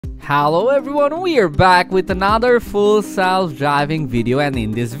Hello everyone, we are back with another full self-driving video, and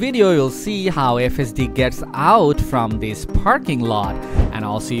in this video you'll see how FSD gets out from this parking lot, and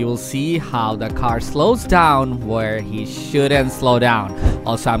also you will see how the car slows down where he shouldn't slow down.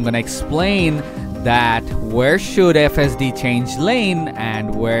 Also, I'm gonna explain that where should FSD change lane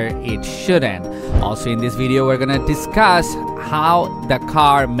and where it shouldn't. Also in this video we're gonna discuss how the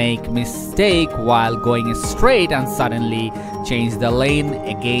car make mistake while going straight and suddenly change the lane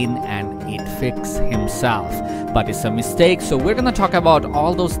again and it fix himself, but it's a mistake. So we're gonna talk about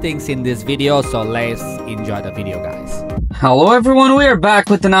all those things in this video, so let's enjoy the video, guys. Hello everyone, we are back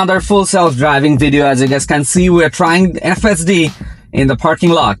with another full self-driving video. As you guys can see, we're trying FSD in the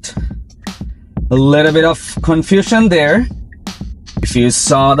parking lot. A little bit of confusion there. If you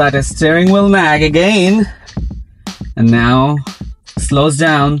saw that a steering wheel nag again, and now slows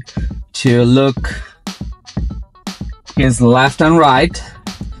down to look his left and right,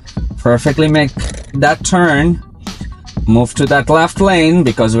 perfectly make that turn, move to that left lane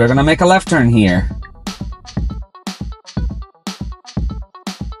because we're gonna make a left turn here.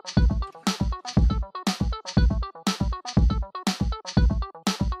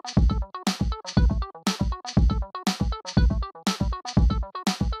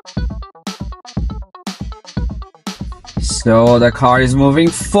 So the car is moving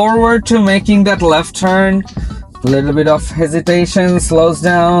forward to making that left turn. A little bit of hesitation, slows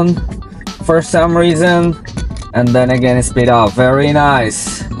down for some reason, and then again speed up. Very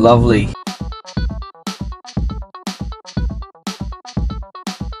nice, lovely.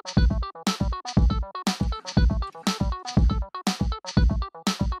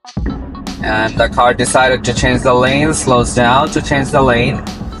 And the car decided to change the lane, slows down to change the lane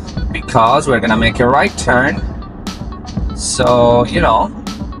because we're gonna make a right turn. So, you know,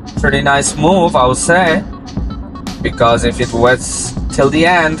 pretty nice move, I would say, because if it waits till the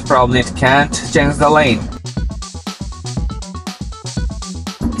end, probably it can't change the lane.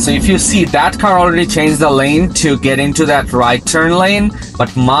 So if you see, that car already changed the lane to get into that right turn lane,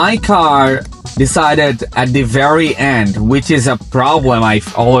 but my car decided at the very end, which is a problem I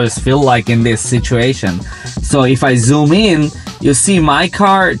always feel like in this situation. So if I zoom in, you see my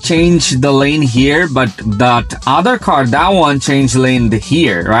car changed the lane here, but that other car, that one changed lane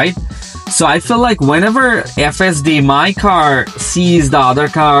here, right? So I feel like whenever FSD, my car, sees the other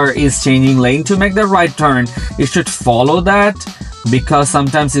car is changing lane to make the right turn, it should follow that, because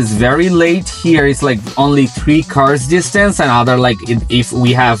sometimes it's very late here. It's like only 3 cars distance, and other, like if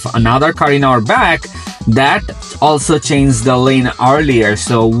we have another car in our back that also changed the lane earlier,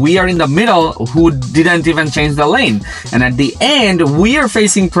 so we are in the middle who didn't even change the lane, and at the end we are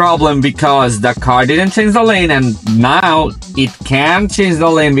facing problem because the car didn't change the lane, and now it can change the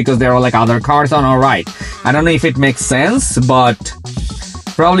lane because there are like other cars on our right. I don't know if it makes sense, but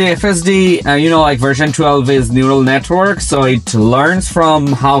probably FSD, you know, like version 12 is neural network, so it learns from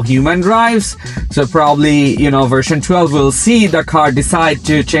how human drives. So probably, you know, version 12 will see the car decide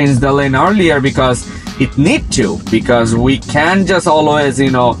to change the lane earlier because it need to, because we can just always, you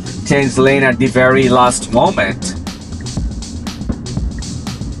know, change lane at the very last moment.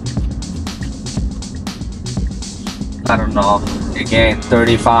 I don't know, again,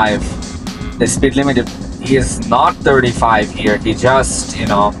 35. The speed limit is not 35 here. He just, you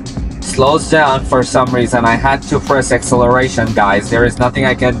know, slows down for some reason. I had to press acceleration, guys. There is nothing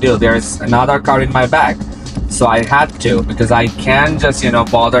I can do. There is another car in my back, so I had to, because I can't just, you know,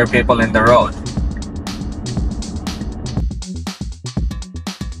 bother people in the road.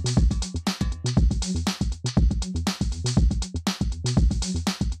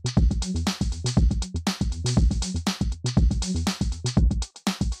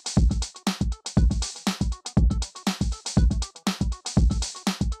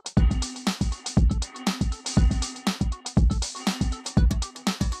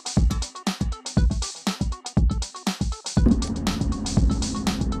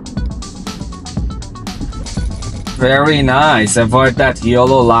 Very nice. Avoid that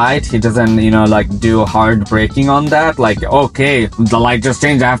yellow light. He doesn't, you know, like do hard braking on that. Like, okay, the light just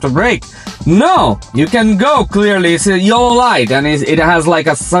changed, I have to brake. No, you can go clearly. It's a yellow light and it has like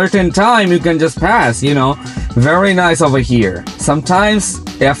a certain time you can just pass, you know. Very nice over here. Sometimes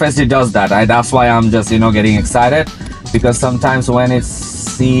FSD does that. That's why I'm just, you know, getting excited, because sometimes when it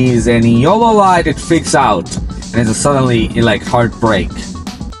sees any yellow light, it freaks out and it's suddenly like hard brake.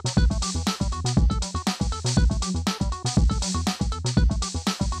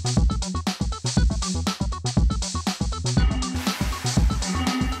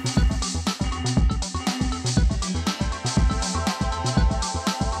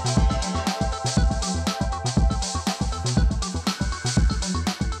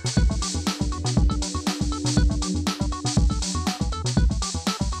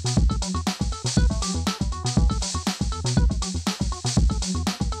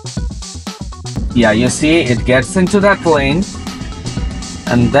 Yeah, you see, it gets into that lane,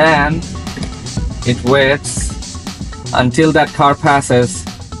 and then it waits until that car passes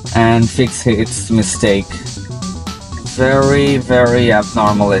and fixes its mistake. Very, very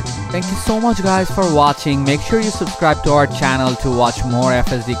abnormal. Thank you so much guys for watching. Make sure you subscribe to our channel to watch more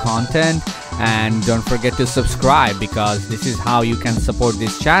FSD content, and don't forget to subscribe because this is how you can support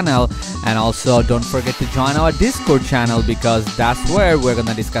this channel. And also don't forget to join our Discord channel because that's where we're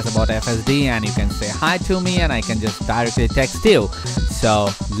gonna discuss about FSD, and you can say hi to me and I can just directly text you. So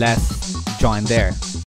let's join there.